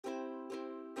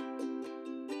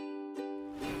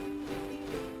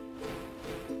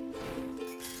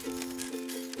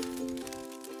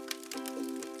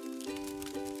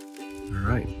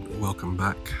Alright, welcome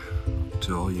back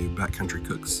to all you backcountry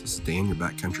cooks. This is Dan, your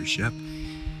backcountry chef.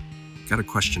 Got a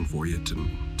question for you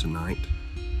tonight.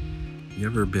 You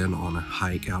ever been on a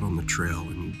hike out on the trail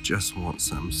and you just want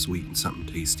something sweet and something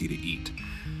tasty to eat?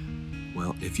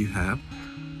 Well, if you have,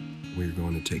 we're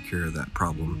going to take care of that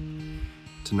problem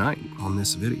tonight on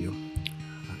this video.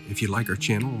 If you like our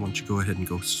channel, why don't you go ahead and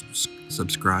go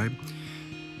subscribe.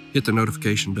 Hit the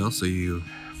notification bell so you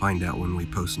find out when we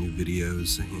post new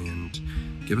videos, and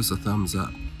give us a thumbs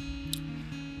up.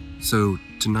 So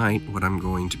tonight what I'm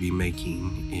going to be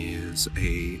making is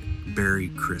a berry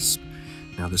crisp.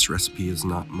 Now this recipe is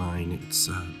not mine,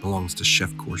 it belongs to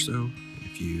Chef Corso.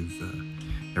 If you've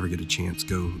ever get a chance,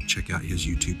 go check out his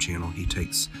YouTube channel. He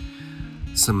takes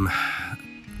some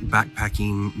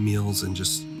backpacking meals and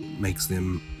just makes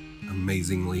them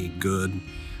amazingly good.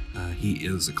 He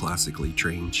is a classically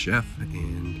trained chef,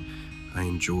 and I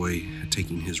enjoy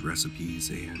taking his recipes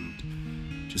and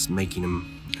just making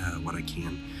them what I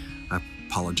can. I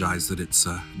apologize that it's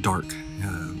dark.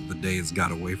 The day has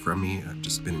got away from me. I've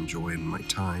just been enjoying my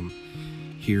time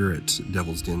here at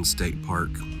Devil's Den State Park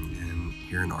and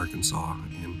here in Arkansas,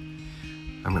 and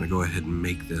I'm going to go ahead and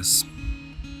make this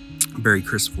berry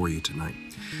crisp for you tonight.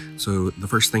 So the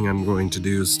first thing I'm going to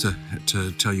do is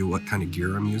to tell you what kind of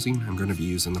gear I'm using. I'm going to be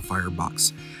using the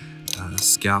Firebox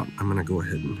Scout. I'm going to go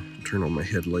ahead and turn on my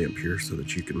headlamp here so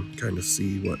that you can kind of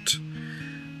see what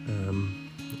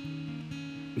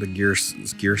the gear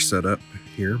setup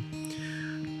here.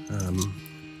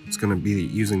 It's going to be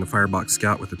using the Firebox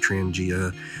Scout with a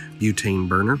Trangia butane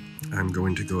burner. I'm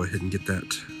going to go ahead and get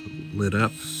that lit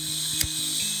up,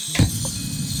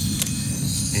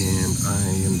 and I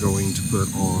am going to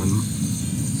put on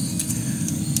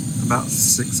about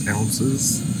 6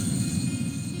 ounces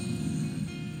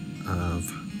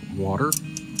of water.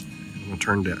 I'm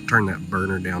going to turn that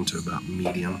burner down to about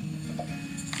medium.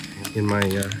 In my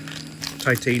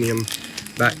titanium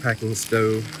backpacking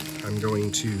stove, I'm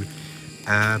going to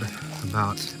add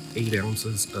about 8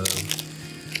 ounces of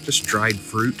just dried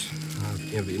fruit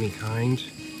of any kind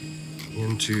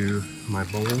into my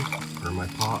bowl or my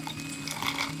pot.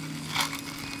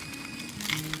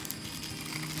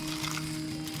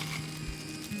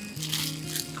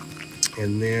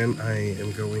 And then I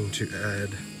am going to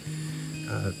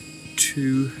add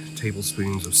 2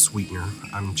 tablespoons of sweetener.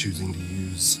 I'm choosing to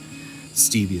use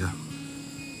stevia.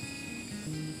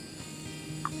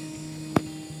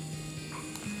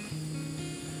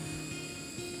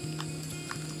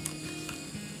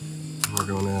 We're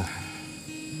going to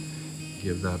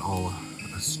give that all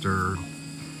a stir,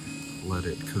 let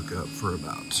it cook up for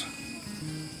about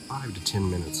 5 to 10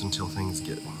 minutes until things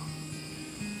get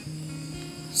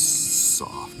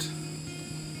soft.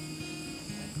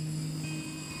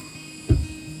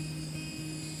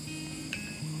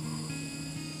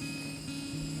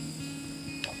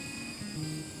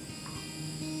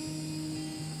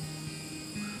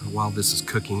 While this is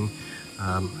cooking,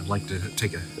 I'd like to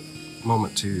take a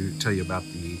moment to tell you about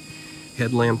the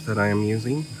headlamp that I am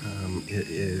using. It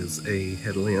is a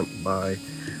headlamp by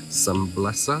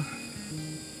Blessa,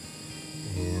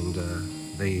 and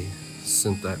they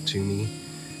sent that to me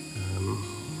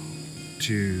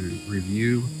to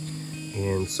review,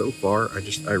 and so far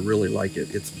I really like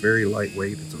it. It's very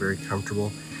lightweight, it's very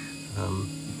comfortable.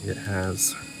 It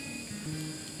has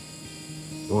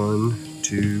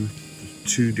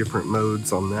 2 different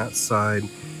modes on that side,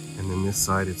 and then this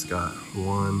side it's got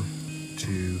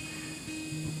 2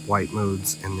 white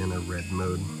modes and then a red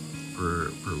mode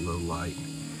for low light.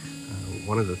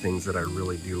 One of the things that I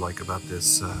really do like about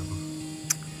this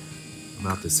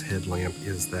headlamp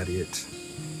is that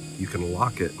you can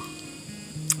lock it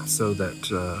so that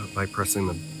by pressing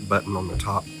the button on the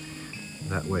top,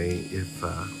 that way if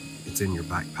it's in your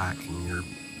backpack and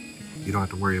you don't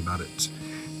have to worry about it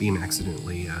being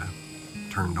accidentally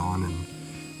turned on and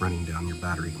running down your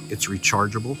battery. It's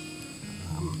rechargeable.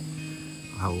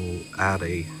 I will add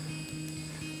a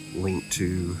link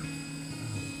to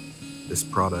this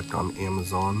product on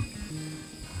Amazon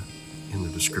in the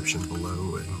description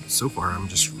below, and so far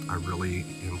I really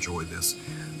enjoy this.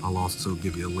 I'll also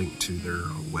give you a link to their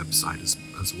website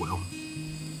as well.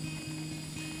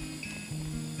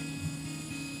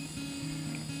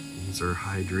 These are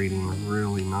hydrating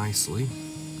really nicely.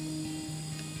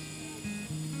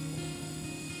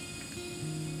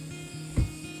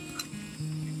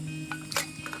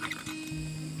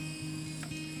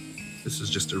 This is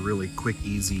just a really quick,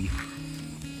 easy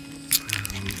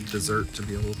dessert to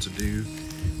be able to do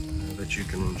that you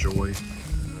can enjoy.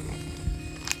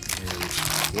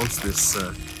 And once this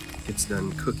gets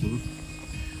done cooking,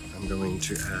 I'm going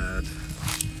to add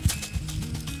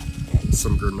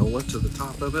some granola to the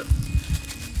top of it,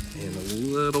 and a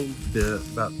little bit,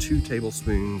 about 2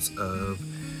 tablespoons of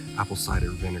apple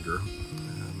cider vinegar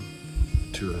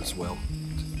to it as well.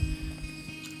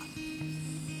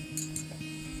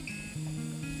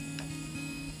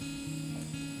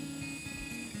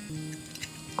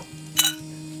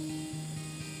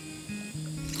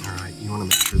 Alright, you want to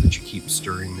make sure that you keep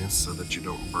stirring this so that you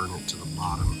don't burn it to the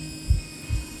bottom.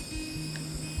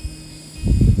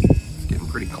 It's getting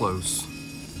pretty close to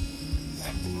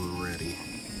being ready.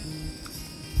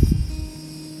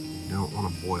 You don't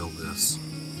want to boil this.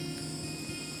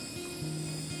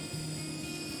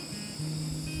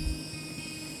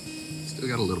 Still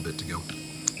got a little bit to go.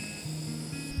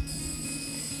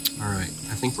 Alright,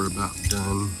 I think we're about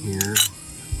done here.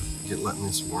 Letting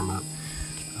this warm up.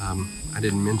 I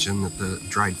didn't mention that the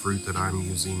dried fruit that I'm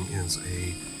using is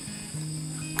a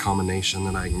combination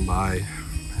that I can buy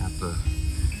at the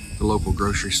local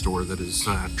grocery store that is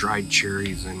dried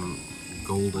cherries and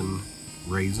golden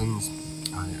raisins.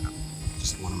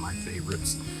 Just one of my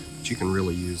favorites. But you can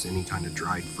really use any kind of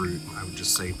dried fruit. I would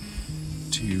just say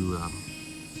to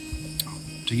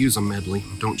use a medley.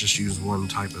 Don't just use one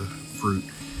type of fruit.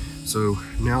 So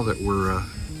now that we're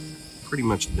pretty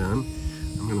much done,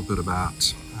 I'm going to put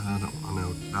about,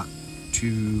 about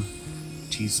 2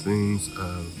 teaspoons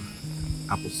of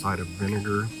apple cider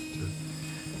vinegar to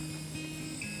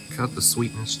cut the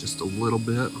sweetness just a little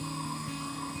bit.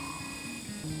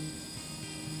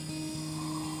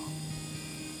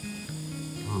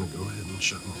 I'm going to go ahead and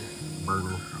shut my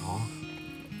burner off.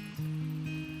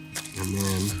 And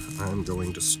then I'm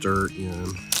going to stir in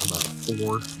about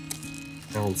 4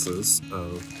 ounces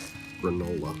of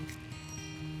granola.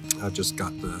 I just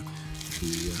got the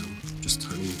just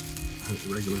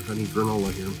regular honey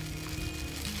granola here.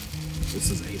 This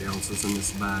is 8 ounces in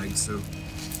this bag, so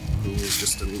I'll use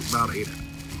just about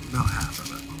half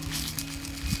of it.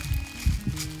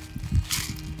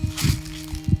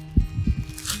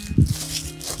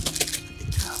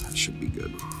 Yeah, that should be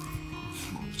good.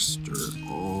 I'll just stir it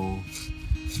all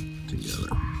together.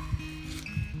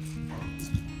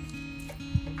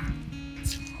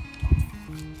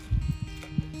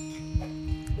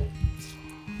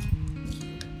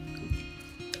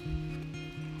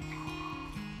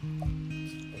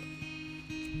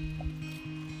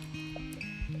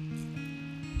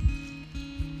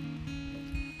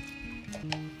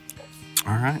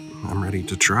 Alright, I'm ready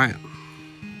to try it.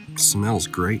 Smells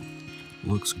great,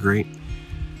 looks great.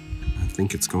 I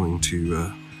think it's going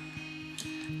to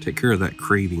take care of that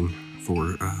craving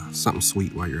for something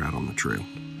sweet while you're out on the trail.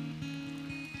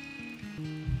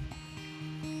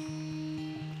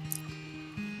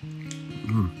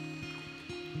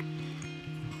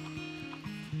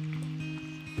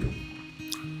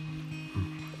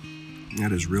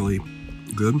 That is really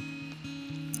good.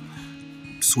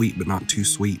 Sweet, but not too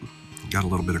sweet. Got a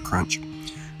little bit of crunch.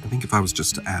 I think if I was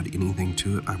just to add anything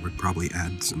to it, I would probably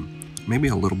add maybe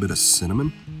a little bit of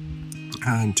cinnamon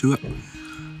to it.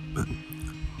 But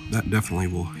that definitely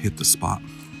will hit the spot.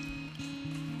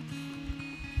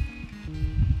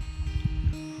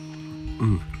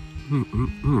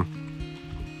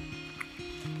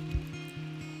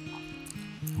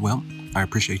 Well, I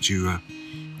appreciate you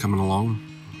coming along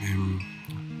and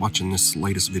watching this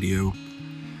latest video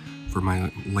for my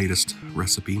latest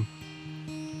recipe.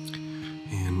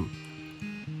 And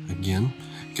again,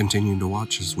 continue to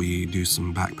watch as we do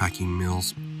some backpacking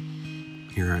meals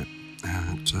here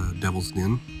at Devil's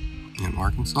Den in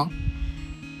Arkansas.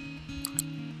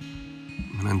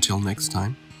 And until next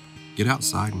time, get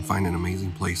outside and find an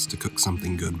amazing place to cook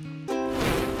something good.